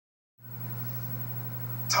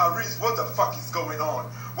Tyrese, what the fuck is going on?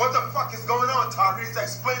 What the fuck is going on, Tyrese?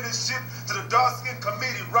 Explain this shit to the dark-skinned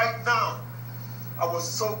committee right now. I was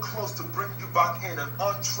so close to bringing you back in and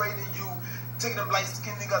untraining you, taking them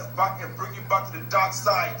light-skinned niggas back and bring you back to the dark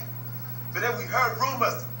side. But then we heard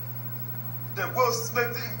rumors that Will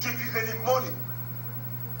Smith didn't give you any money.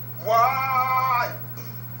 Why?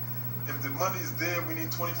 If the money is there, we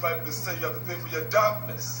need 25%. You have to pay for your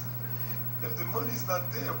darkness. If the money is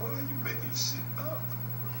not there, why are you making shit up?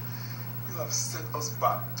 You have set us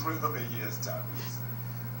back 300 years, Tyrese.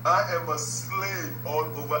 I am a slave all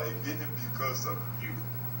over again because of you.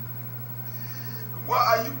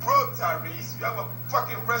 Why are you broke, Tyrese? You have a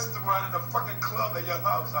fucking restaurant and a fucking club at your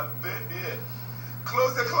house. I've been there.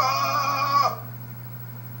 Close the club!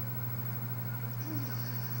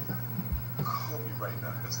 Call me right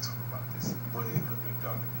now. Let's talk about this. Money